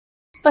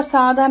ഇപ്പൊ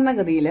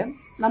സാധാരണഗതിയിൽ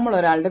നമ്മൾ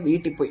ഒരാളുടെ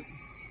വീട്ടിൽ പോയി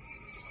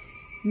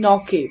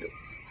നോക്ക് ചെയ്തു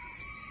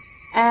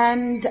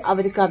ആൻഡ്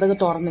അവർ കതക്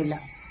തുറന്നില്ല.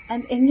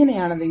 ആൻഡ്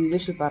എങ്ങനെയാണത്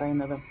ഇംഗ്ലീഷിൽ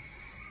പറയുന്നത്?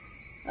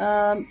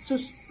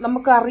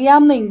 നമുക്ക്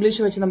അറിയാവുന്ന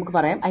ഇംഗ്ലീഷ് വെച്ച് നമുക്ക്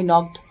പറയാം, I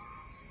knocked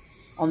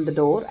on the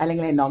door,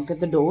 അല്ലെങ്കിൽ I knocked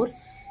at the door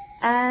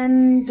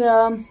and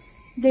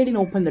they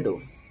didn't open the door.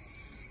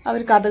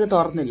 അവർ കതക്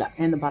തുറന്നില്ല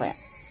എന്ന് പറയാം.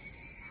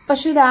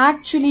 പക്ഷെ ഇത്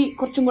ആക്ച്വലി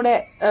കുറച്ചും കൂടെ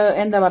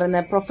എന്താ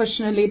പറയുന്നത്,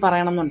 പ്രൊഫഷണലി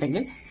പറയണം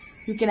എന്നുണ്ടെങ്കിൽ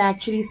you can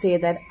actually say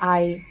that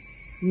I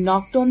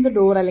knocked on the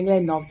door, അല്ലെങ്കിൽ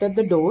I knocked at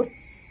the door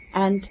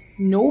and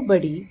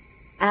nobody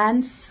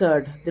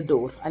answered the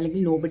door,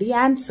 അല്ലെങ്കിൽ നോബഡി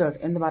ആൻസേർഡ്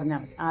എന്ന് പറഞ്ഞാൽ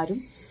മതി. ആരും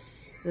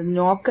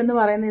നോക്ക് എന്ന്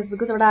പറയുന്നത്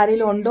ബിക്കോസ് അവിടെ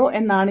ആരെങ്കിലും ഉണ്ടോ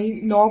എന്നാണ് ഈ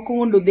നോക്കും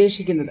കൊണ്ട്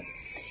ഉദ്ദേശിക്കുന്നത്.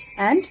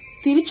 ആൻഡ്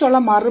തിരിച്ചുള്ള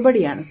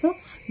മറുപടിയാണ്. സോ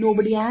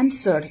നോബഡി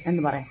ആൻസേർഡ്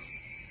എന്ന് പറയാം.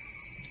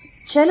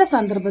 ചില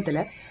സന്ദർഭത്തിൽ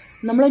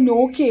നമ്മൾ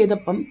നോക്ക്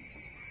ചെയ്തപ്പം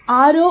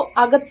ആരോ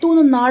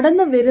അകത്തുനിന്ന്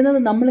നടന്നു വരുന്നത്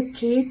നമ്മൾ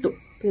കേട്ടു.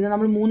 ഇത്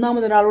നമ്മൾ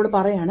മൂന്നാമതൊരാളോട്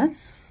പറയാണ്,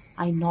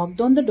 I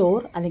knocked on the door,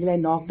 അല്ലെങ്കിൽ I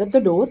knocked at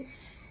the door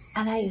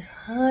and I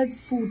heard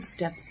food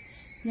steps.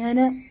 ഞാൻ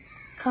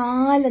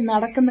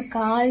നടക്കുന്ന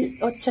കാൽ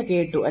ഒച്ച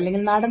കേട്ടു,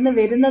 അല്ലെങ്കിൽ നടന്നു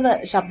വരുന്നത്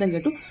ശബ്ദം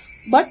കേട്ടു.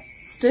 But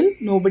still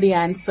nobody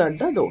answered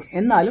the door.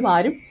 എന്നാലും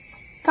ആരും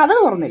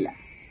കതക് തുറന്നില്ല.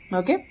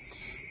 ഓക്കെ.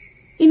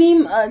 ഇനിയും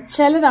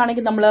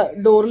ചിലരാണെങ്കിൽ നമ്മൾ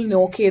ഡോറിൽ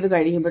നോക്ക് ചെയ്ത്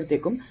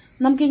കഴിയുമ്പോഴത്തേക്കും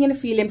നമുക്കിങ്ങനെ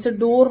ഫീൽ ചെയ്യും. സോ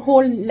ഡോർ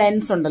ഹോൾ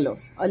ലെൻസ് ഉണ്ടല്ലോ,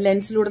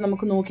 ലെൻസിലൂടെ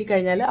നമുക്ക്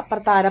നോക്കിക്കഴിഞ്ഞാൽ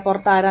അപ്പുറത്താര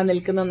പുറത്താരാ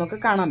നിൽക്കുന്നതെന്നൊക്കെ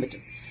കാണാൻ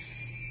പറ്റും.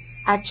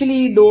 ആക്ച്വലി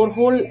ഈ ഡോർ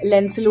ഹോൾ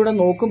ലെൻസിലൂടെ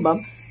നോക്കുമ്പം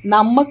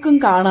നമുക്കും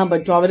കാണാൻ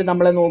പറ്റും അവർ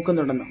നമ്മളെ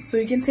നോക്കുന്നുണ്ടെന്ന്. So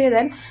you can say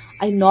that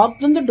I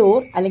knocked on the door,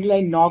 അല്ലെങ്കിൽ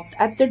I knocked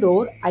at the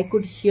door, I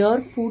could here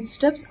food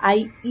steps, I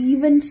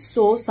even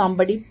so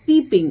somebody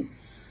peeping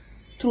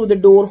through the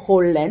door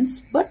whole lens,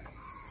 but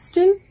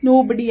still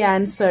nobody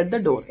answered the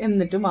door.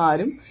 എന്നിട്ടും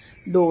ആരും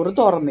door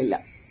തുറന്നില്ല.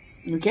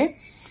 Okay.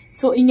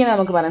 So ഇങ്ങനെ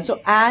നമുക്ക് പറയാം. So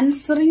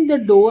answering the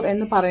door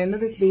എന്ന്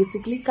പറയുന്നത്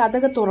basically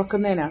കതക്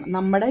തുറക്കുന്നതിനാണ്.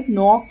 നമ്മുടെ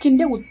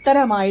നോക്കിന്റെ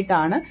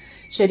ഉത്തരമായിട്ടാണ്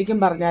ശരിക്കും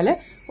പറഞ്ഞാൽ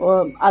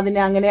അതിനെ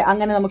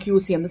അങ്ങനെ നമുക്ക്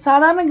യൂസ് ചെയ്യുന്നത്.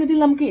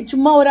 സാധാരണഗതിയിൽ നമുക്ക്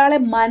ചുമ്മാ ഒരാളെ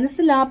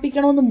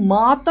മനസ്സിലാപ്പിക്കണമെന്ന്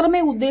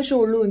മാത്രമേ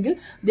ഉദ്ദേശമുള്ളൂ എങ്കിൽ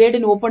ദേ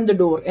ഡിഡ്ന്റ് ഓപ്പൺ ദ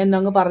ഡോർ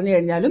എന്നങ്ങ് പറഞ്ഞു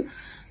കഴിഞ്ഞാലും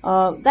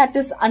ദാറ്റ്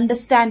ഈസ്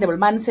അണ്ടർസ്റ്റാൻഡബിൾ,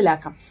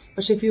 മനസ്സിലാക്കാം.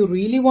 പക്ഷെ if you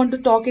really want to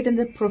talk it in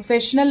the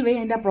professional വേ,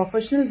 അതിന്റെ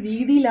പ്രൊഫഷണൽ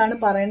രീതിയിലാണ്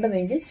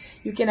പറയേണ്ടതെങ്കിൽ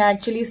you can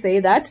actually say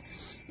that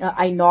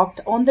I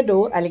knocked on the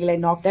door, അല്ലെങ്കിൽ I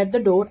knocked at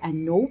the door and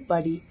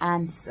nobody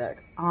answered.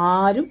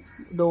 ആരും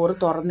door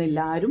തുറന്നില്ല.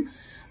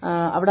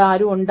 അവിടെ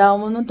ആരും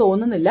ഉണ്ടാവുമെന്നും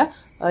തോന്നുന്നില്ല.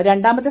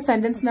 രണ്ടാമത്തെ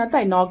സെന്റൻസിനകത്ത്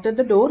I knocked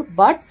at the door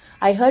but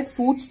I heard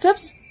food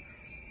steps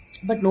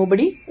but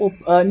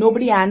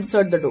nobody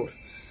answered the door.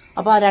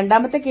 അപ്പൊ ആ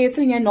രണ്ടാമത്തെ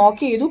കേസിൽ ഞാൻ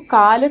നോക്ക് ചെയ്തു,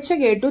 കാലൊച്ച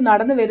കേട്ടു,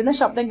 നടന്നു വരുന്ന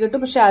ശബ്ദം കേട്ടു,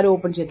 പക്ഷെ ആരും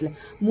ഓപ്പൺ ചെയ്തില്ല.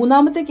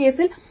 മൂന്നാമത്തെ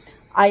കേസിൽ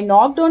I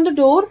knocked on the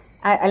door,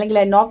 അല്ലെങ്കിൽ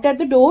I knocked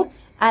at the door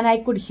and I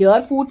could here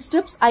food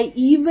steps, I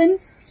even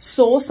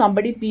saw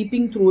somebody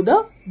peeping through the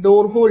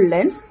door hole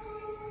lens.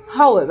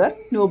 However,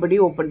 nobody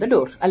opened the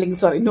door.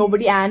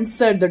 Nobody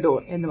answered the door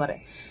എന്ന്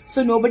പറയാം. So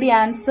nobody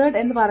answered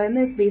എന്ന്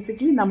പറയുന്നത് is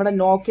basically നമ്മുടെ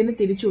നോക്കിന്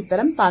തിരിച്ചു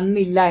ഉത്തരം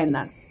തന്നില്ല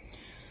എന്നാണ്.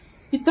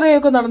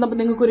 ഇത്രയൊക്കെ നടന്നപ്പോൾ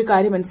നിങ്ങൾക്ക് ഒരു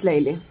കാര്യം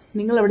മനസ്സിലായില്ലേ?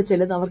 നിങ്ങൾ അവിടെ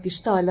ചെല്ലുന്നത് അവർക്ക്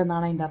ഇഷ്ടമല്ല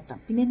എന്നാണ് അതിന്റെ അർത്ഥം.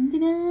 പിന്നെ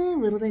എന്തിനാ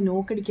വെറുതെ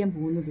നോക്കടിക്കാൻ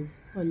പോകുന്നത്?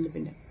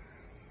 പിന്നെ